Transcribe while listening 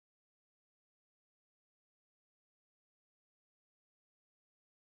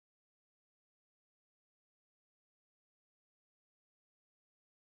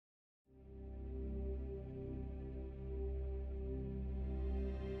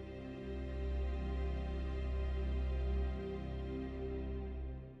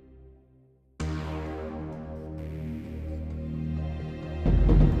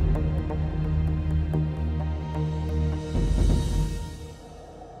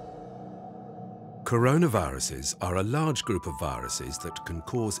Coronaviruses are a large group of viruses that can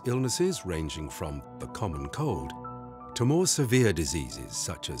cause illnesses ranging from the common cold to more severe diseases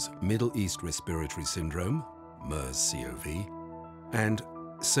such as Middle East Respiratory Syndrome, MERS-CoV, and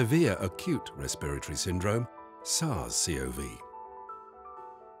Severe Acute Respiratory Syndrome, SARS-CoV.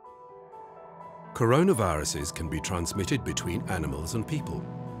 Coronaviruses can be transmitted between animals and people.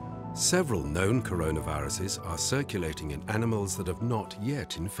 Several known coronaviruses are circulating in animals that have not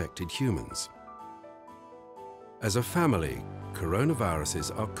yet infected humans. As a family,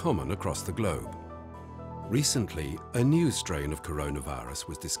 coronaviruses are common across the globe. Recently, a new strain of coronavirus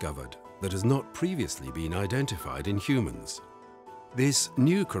was discovered that has not previously been identified in humans. This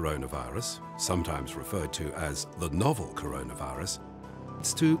new coronavirus, sometimes referred to as the novel coronavirus,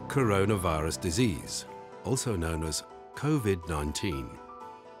 leads to coronavirus disease, also known as COVID-19.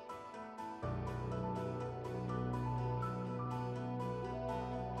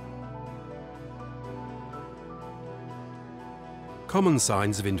 Common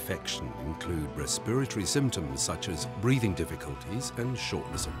signs of infection include respiratory symptoms such as breathing difficulties and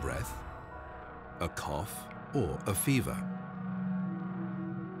shortness of breath, a cough, or a fever.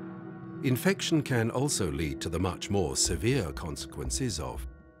 Infection can also lead to the much more severe consequences of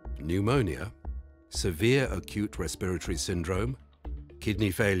pneumonia, severe acute respiratory syndrome,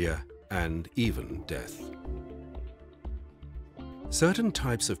 kidney failure, and even death. Certain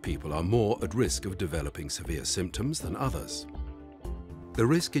types of people are more at risk of developing severe symptoms than others. The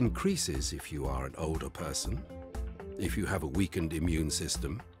risk increases if you are an older person, if you have a weakened immune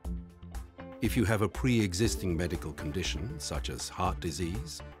system, if you have a pre-existing medical condition such as heart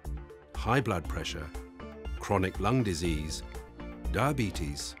disease, high blood pressure, chronic lung disease,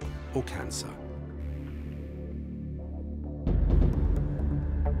 diabetes, or cancer.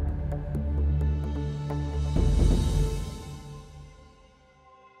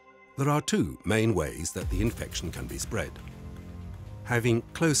 There are two main ways that the infection can be spread. Having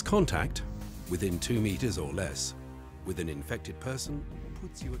close contact, within 2 meters or less, with an infected person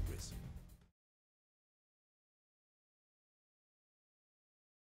puts you at risk.